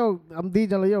that. I'm like, yo, I'm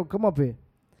DJing. Like, yo, come up here.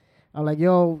 I'm like,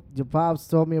 yo, your pops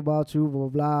told me about you, blah,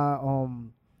 blah,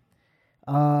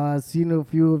 blah. Seen a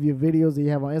few of your videos that you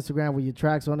have on Instagram with your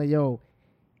tracks on it. Yo,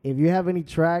 if you have any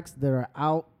tracks that are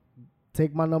out,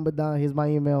 take my number down. Here's my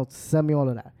email. Send me all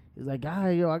of that. He's like,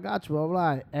 yo, I got you, blah,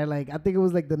 blah. And like, I think it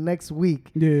was like the next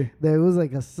week. Yeah. That it was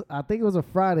like I think it was a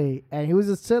Friday, and he was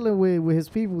just chilling with his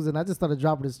peoples, and I just started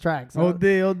dropping his tracks. All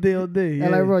day. Yeah.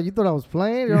 And like, bro, you thought I was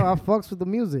playing? Yo, I fucks with the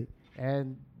music.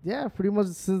 And yeah, pretty much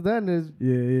since then,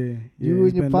 you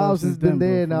and your pops has been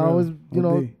there, and I always,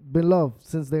 been loved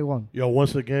since day one. Yo,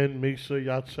 once again, make sure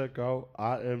y'all check out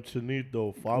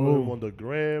Iamchinito. Follow him on the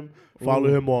gram. Follow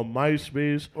him on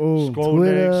MySpace,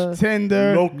 Twitter,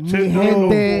 Tinder,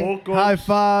 High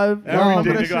Five,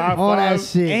 everything, nigga. High all five, that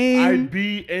shit.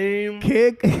 aim,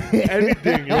 Kick,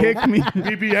 anything, yo. Kick me,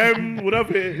 BBM,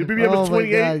 whatever. BBM Oh is my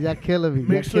 28. God, y'all killing me.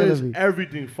 Make sure it's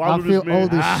everything. Follow I feel this man.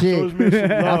 old as shit. Show this man some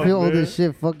love, I feel old man. as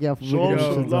shit. Fuck y'all for Show him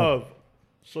making some shit up. love.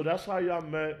 So that's how y'all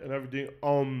met and everything.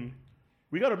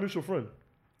 We got a mutual friend.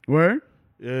 Where?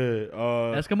 Yeah.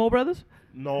 Eskimo Brothers?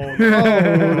 No.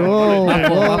 No.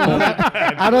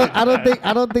 I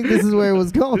don't think this is where it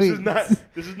was going.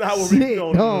 This is not what we Shit,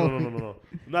 no.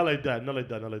 Not like that.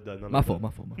 My fault.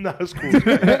 Nah, it's cool.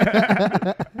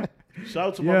 Shout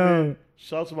out to my man.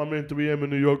 Shout out to my man 3M in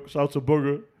New York. Shout out to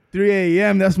Booger. 3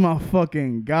 a.m. That's my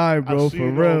fucking guy, bro. For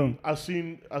real. I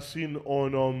seen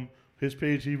on his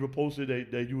page he reposted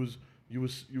that you was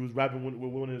rapping with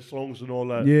one of his songs and all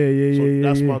that. Yeah.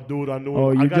 That's my dude. I know him. Oh,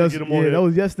 I you gotta just get him on here. that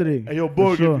was yesterday. And yo,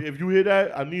 Boog, sure. if you hear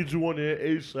that, I need you on there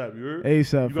ASAP. You heard?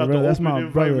 ASAP, You for got real. the That's open my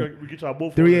invite. brother. We get y'all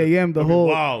both 3 on there. a.m. That'd be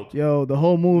wild. The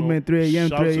whole movement. 3 a.m.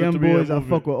 Shout out to 3 a.m. 3 a.m. boys. I movement.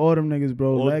 fuck with all them niggas, bro.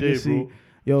 All day, Legacy. bro.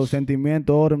 Yo, Sentimiento,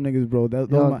 all them niggas,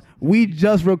 bro. We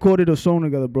just recorded a song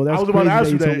together, bro. That's I was about to ask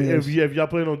you crazy that you if y'all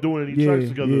plan on doing any tracks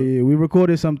together. Yeah. We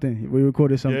recorded something.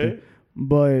 Yeah?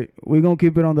 But we're going to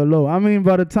keep it on the low. I mean,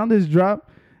 by the time this drop,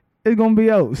 it's going to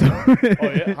be out. So Oh,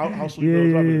 yeah? How soon you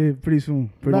know it's yeah. Pretty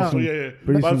soon. By soon.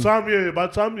 the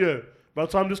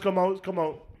time this come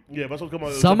out. Yeah, by the time come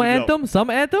out. Some anthem? Some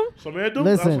anthem?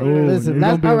 Listen. It's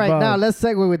gonna be All a right, vibe. now let's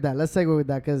segue with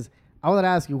that because I want to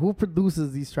ask you, who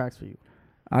produces these tracks for you?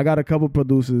 I got a couple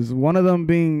producers. One of them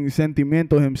being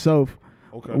Sentimiento himself,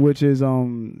 Okay. which is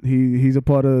he's a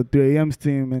part of 3 a.m.'s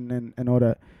team and all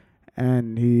that,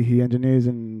 and he engineers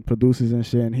and produces and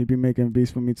shit, and he be making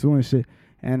beats for me too and shit.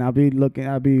 And I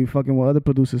be fucking with other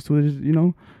producers too. Just,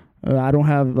 I don't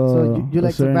have. So you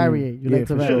like to vary. You like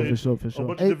to vary. For sure. A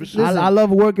bunch of different shit. Listen. I love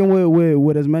working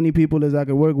with as many people as I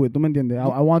can work with. ¿Tú me entiendes?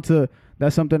 I want to.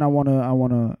 That's something I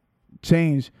wanna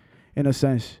change, in a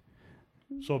sense.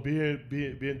 So being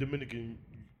Dominican,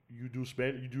 you do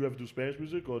Spanish? You do ever do Spanish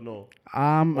music or no?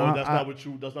 That's not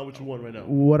what you want right now.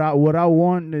 What I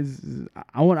want is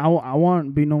I want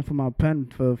to be known for my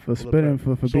pen for spitting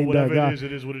for so being that guy. it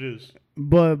is what it is.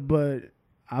 But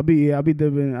I be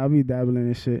dabbling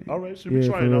in shit. All right, so you be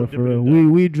trying for real, out. for real.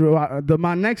 We drew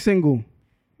my next single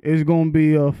is gonna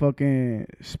be a fucking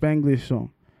Spanglish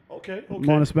song. Okay.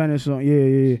 On a Spanish song, yeah.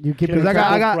 You keeping Because it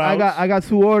I got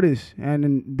two artists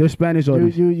and they're Spanish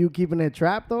artists. You keeping it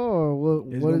trap though, or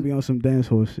what? It's gonna be on some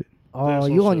dancehall shit. Oh,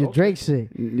 you on your Drake shit?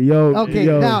 Yo. Okay,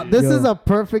 now this is a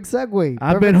perfect segue.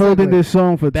 I've been holding this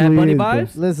song for 2 Bad Bunny years.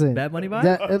 vibes? Bro. Listen, Bad Bunny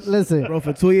vibes? listen, Bro,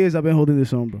 for 2 years I've been holding this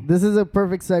song, bro. this is a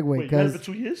perfect segue Wait, you had it because for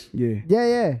 2 years? Yeah.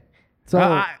 yeah. So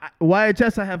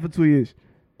YHS I have for 2 years.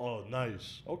 Oh,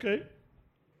 nice. Okay.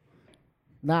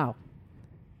 now,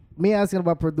 me asking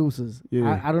about producers.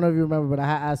 Yeah. I don't know if you remember, but I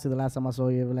had asked you the last time I saw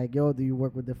you. Like, yo, do you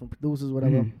work with different producers,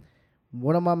 whatever? Mhm.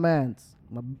 One of my mans,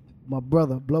 my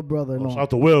brother, blood brother, Shout out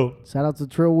to Will. shout out to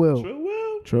Trill Will.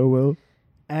 True will.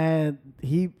 And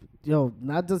he,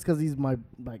 not just because he's my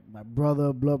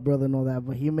brother, blood brother, and all that,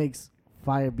 but he makes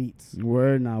fire beats.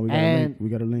 Word now. We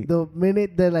got a link. The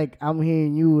minute that like I'm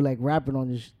hearing you like rapping on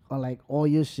your on like all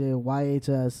your shit,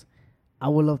 YHS, I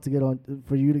would love to get on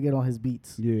for you to get on his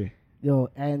beats. Yeah.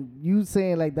 And you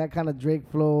saying like that kind of Drake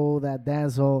flow, that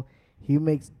dancehall, he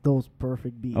makes those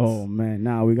perfect beats. Oh man,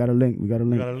 now we got a link.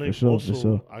 For sure, Also, for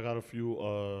sure. I got a few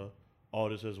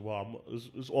artists as well.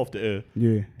 It's off the air.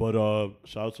 Yeah. But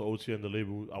shout out to OT and the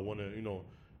label. I want to,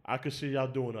 I could see y'all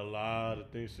doing a lot of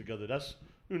things together. That's,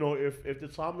 if the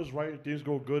time is right, things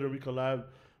go good and we collab,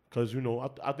 because,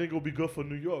 I think it'll be good for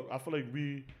New York. I feel like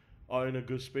we are in a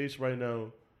good space right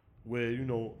now where,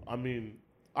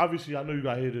 obviously I know you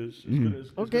got haters.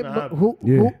 It's Okay, gonna but happen. who?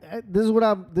 Yeah. This is what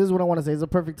I want to say. It's a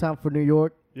perfect time for New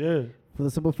York. Yeah. For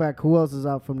the simple fact, who else is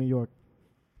out from New York?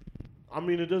 I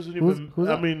mean, it doesn't Who's even.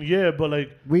 that? I mean, yeah, but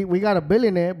like We got a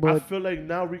billionaire, I but feel like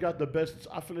now we got the best.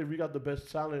 I feel like we got the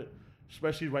best talent,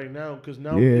 especially right now, because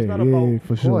now Yeah, it's not about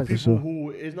for sure, for people sure.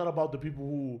 who. It's not about the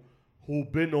people who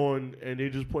been on and they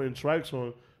just putting tracks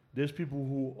on. There's people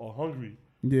who are hungry.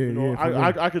 Yeah, You know, yeah. for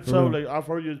real, I could for tell. real. Like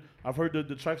I've heard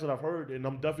the tracks that I've heard, and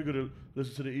I'm definitely gonna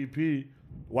listen to the EP.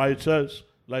 YHS,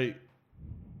 like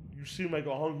you seem like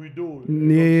a hungry dude. You know what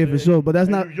I'm Yeah, for saying? sure. But that's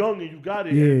And not. you young and you got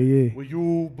it. Yeah, and yeah. With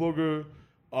you, Booger,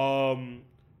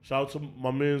 shout out to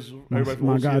my man's everybody from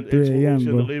my OC guy, and 3 a.m.,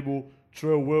 the bro. label,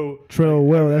 Trail Will. Trail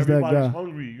Will, that's that everybody's guy.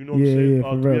 hungry. You know what I'm Yeah, saying? yeah,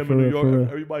 for 3 real, a.m. for in New real, York.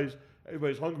 for real.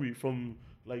 Everybody's hungry from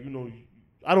like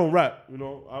I don't rap. You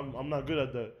know, I'm not good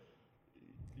at that.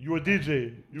 You a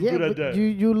DJ. You yeah, good at but that.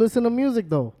 you listen to music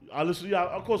though. I listen. Yeah,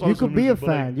 of course. I You listen could to be a music, but,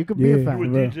 like, fan. You could be a Yeah, fan. you a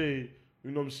for real. DJ,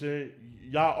 you know what I'm saying?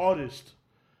 Y'all artists.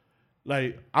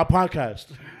 Like, I podcast.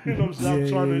 You know what I'm saying? I'm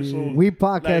Yeah, trying yeah, to, so, yeah. We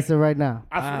podcasting right now.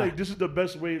 I feel like this is the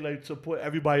best way, like, to put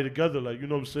everybody together. Like, you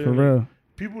know what I'm saying? For Like, real.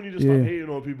 people need to stop Yeah. hating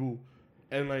on people.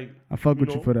 And, like, I fuck with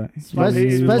know, you for that. stop Especially-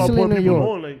 hating and start especially in putting New people York.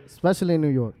 on, like, Especially in New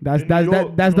York. That's In that's New that,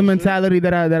 York, that's you the know what I'm mentality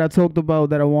that I talked about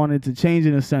that I wanted to change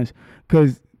in a sense.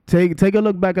 Cause take a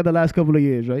look back at the last couple of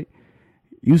years, right?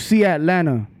 You see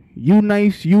Atlanta, you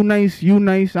nice,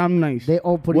 I'm nice. They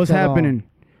all put What's each other happening,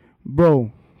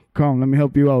 bro? Come, let me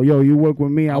help you out. Yo, you work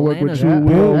with me, I work with Atlanta's you. booming.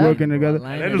 We all Yeah. working together.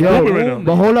 Atlanta's Yo, booming right now.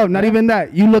 but hold up, not even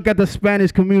that. You look at the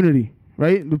Spanish community,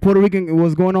 right? The Puerto Rican,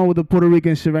 what's going on with the Puerto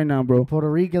Rican shit right now, bro? Puerto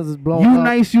Ricans is blowing You up.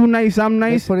 nice, I'm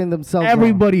They nice. putting themselves on.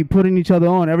 Everybody putting each other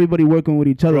on. Everybody working with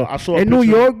each other. Bro, I saw a in New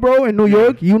picture- York, bro. In New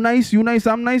York, you nice,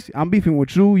 I'm nice. I'm beefing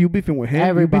with you. You beefing with him.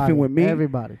 Everybody. You beefing with me.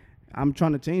 Everybody. I'm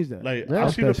trying to change that. Like, Yeah. I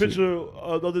seen a That's that picture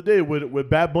the other day with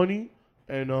Bad Bunny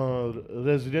and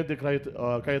Residente Calle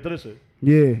 13.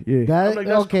 Yeah, yeah. That, I'm like,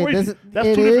 that's okay, crazy. this, That's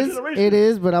it two different is. generations. It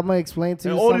is, but I'm gonna explain to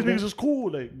And you all something. these niggas is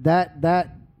cool. Like,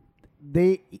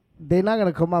 They're not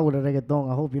gonna come out with a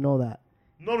reggaeton. I hope you know that.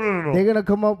 no. They're gonna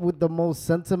come up with the most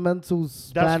sentimental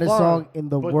Spanish fine, song in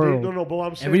the but world. but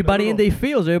I'm saying Everybody in their their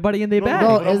fields, everybody in their No, bag.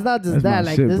 No, but it's not just That's that. my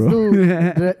Like shit, this bro.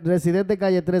 dude, Residente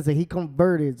Calle 13, he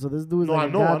converted. So this dude is No, like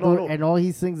I know, a I god know, I dude, know. and all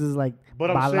he sings is like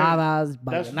But I'm saying baladas,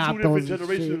 that's two vallenatos, different and shit.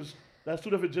 generations. That's two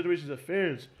different generations of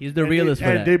fans. He's the And realest they,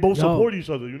 for and that. they both Yo. support each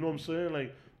other. You know what I'm saying?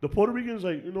 Like the Puerto Ricans,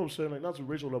 like you know what I'm saying? Like not to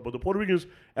racial level, but the Puerto Ricans,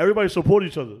 everybody support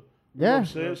each other. You know what I'm Yeah.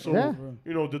 saying? So Yeah.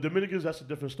 you know the Dominicans, that's a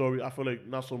different story. I feel like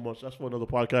not so much. That's for another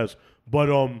podcast. But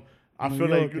I New feel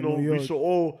York, like you in know New we York. should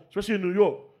all, especially in New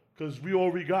York, because we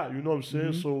already got. You know what I'm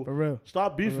saying? So For real.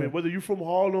 stop real. beefing. Whether you from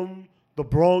Harlem, the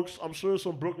Bronx, I'm sure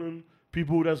some Brooklyn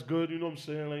people that's good. You know what I'm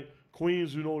saying? Like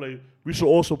Queens, you know, like we should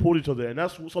all support each other, and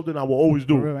that's something I will always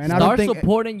do. For real. And I don't Start think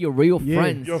supporting your real Yeah.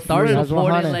 friends. Your Start friends.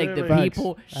 supporting That's like the 100.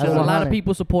 people. Facts. There's a That's lot of 100.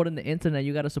 people supporting the internet.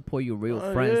 You gotta support your real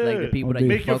friends, like the Yeah. people that Okay. you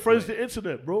Make your fuck friends with. the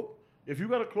internet, bro. If you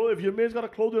got if your man's got a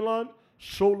clothing line,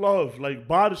 show love. Like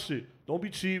buy the shit. Don't be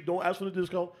cheap. Don't ask for the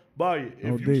discount. Buy it.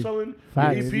 If Oh, you selling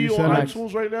Facts. the If EP you on selling-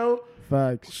 iTunes right now,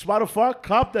 facts. Spotify,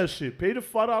 cop that shit. Pay the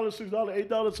 $5, $6,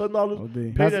 $8, $10. Oh, D.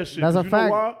 Pay That's- that shit. that's 'Cause a you know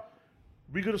fact. why?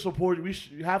 We gonna support.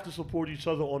 You have to support each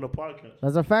other on the podcast.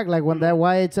 That's a fact. Like when that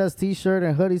YHS T-shirt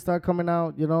and hoodie start coming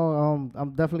out, you know,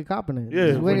 I'm definitely copping it. Yeah,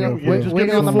 just waiting, when on, you- yeah, wait- just waiting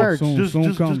give on me the a merch. Soon, Just soon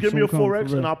just come, give me soon a come, 4X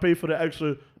for and real. I'll pay for the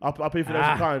extra. I'll pay for the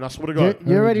extra kind. I swear to You, God.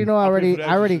 you already know. I I'll pay for already the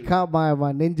I already extra caught my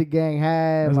Ninja Gang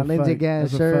hat, That's my a Ninja fact. Gang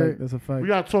That's a shirt. fact. That's a fact. We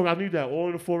gotta talk. I need that all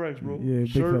in the 4X, bro. Yeah, big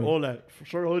shirt, fact. all that.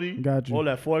 Shirt, hoodie, Got you. all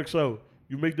that 4XL.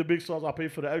 You make the big size. I'll pay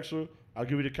for the extra. I'll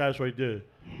give you the cash right there.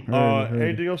 Heard it.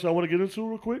 Anything else I want to get into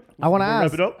real quick? I want to Wrap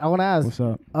ask. it up. I want to ask. What's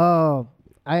up?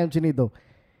 Iamchinito,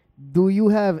 do you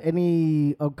have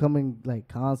any upcoming like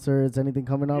concerts? Anything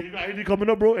coming up? You got anything coming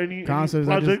up, bro? Any Concerts,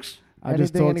 projects? I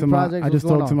just Anything, talked any to my projects? I just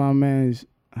What's going talked to on? my man's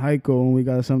Heiko, and we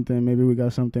got something. Maybe we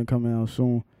got something coming out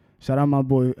soon. Shout out my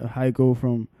boy Heiko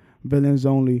from Villains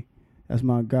Only. That's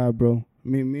my guy, bro.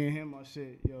 Me and him, my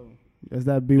shit, yo. That's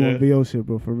that B1VO shit,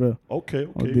 bro, for real. Okay.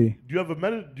 OD. Do you have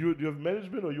a do you have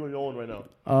management or you on your own right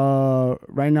now?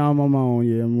 Right now I'm on my own.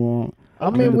 Yeah, I'm on. I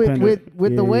mean, independent.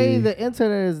 with the Yeah, way yeah. the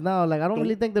internet is now, like I don't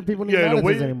really think that people need Yeah, the managers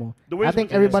way- anymore. The way I it's think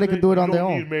put everybody together, can do it you on their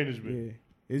don't own. need management.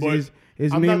 Yeah. But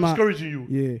It's I'm me not and my. discouraging you.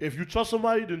 Yeah. If you trust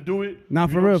somebody, then do it. Nah, You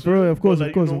for know real, what I'm for real. saying? Of course, But, of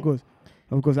like, course, you of know, course.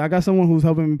 Of course, I got someone who's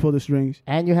helping me pull the strings.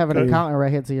 And you have an Yeah. accountant right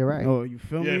here to your right. Oh, you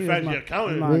feel Yeah, me? in That's fact, my- your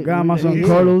accountant. that's my We- guy, my we- son he's-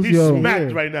 Carlos, He's yo. smacked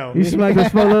Yeah. right now. You smack this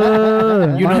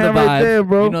fella. You My know the hand vibes. right there,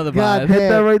 bro. You know the God vibes. Hit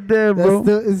that right there, bro.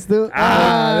 It's still.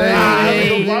 Ah, there there it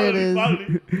you is. go, There it is.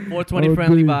 finally. 420 Oh,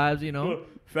 friendly dude. vibes, you know.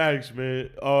 Facts, man.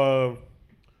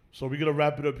 So we're gonna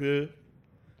wrap it up here.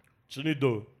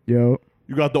 Chinito, Yo.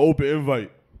 you got the open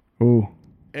invite. Oh,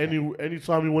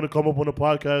 Anytime you want to come up on the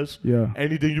podcast, yeah.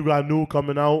 anything you got new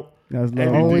coming out, That's love.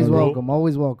 anything, Always bro. welcome.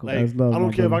 Always welcome. Like, That's love, I don't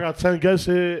my care if I brother. got 10 guests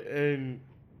here and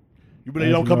you be like,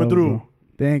 yo, I'm That's coming love, through. bro.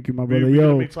 Thank you, my We, brother. we gonna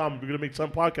Yo, make time. We're gonna make 10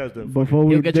 podcasts then. before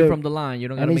we He'll get you dip, from the line. You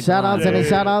don't gotta Any make shout the line. outs? Any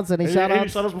shout outs? Any shout Any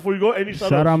outs? shout outs before you go? Any shout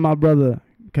shout out outs? my brother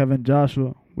Kevin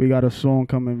Joshua. We got a song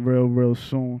coming real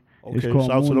soon. It's Okay, called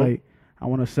shout out to them. Moonlight. I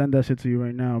want to send that shit to you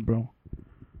right now, bro.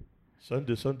 Send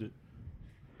it.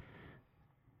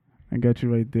 I got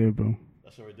you right there, bro.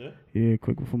 That's it right there. Yeah,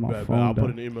 quick before my Bad, phone. I'll put died. it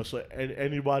in the email. So,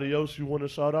 anybody else you want to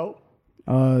shout out?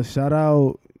 Shout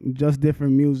out Just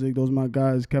Different Music. Those my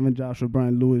guys, Kevin Joshua,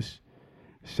 Brian Lewis.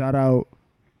 Shout out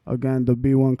again the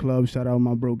B1 Club. Shout out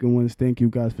my Broken Ones. Thank you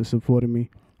guys for supporting me.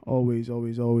 Always.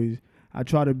 I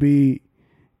try to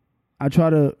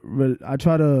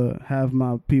have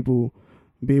my people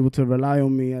be able to rely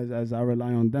on me as I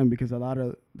rely on them, because a lot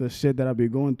of the shit that I be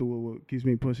going through, what keeps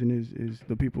me pushing is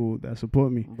the people that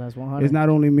support me. That's 100. It's not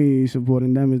only me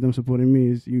supporting them, it's them supporting me.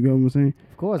 It's, you get what I'm saying?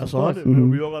 Of course. That's Of course. 100. Man.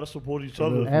 Mhm. We all gotta support each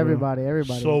other. Everybody.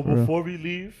 So real. before we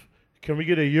leave, can we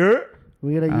get a year?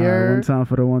 We get a One year. time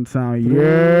for the one time.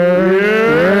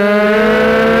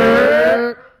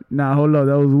 Yeah. Nah, hold up.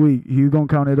 That was weak. He's going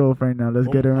to count it off right now. Let's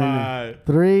get it right now. Alright.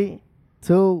 3,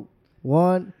 2,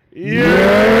 1.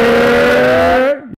 Yeah.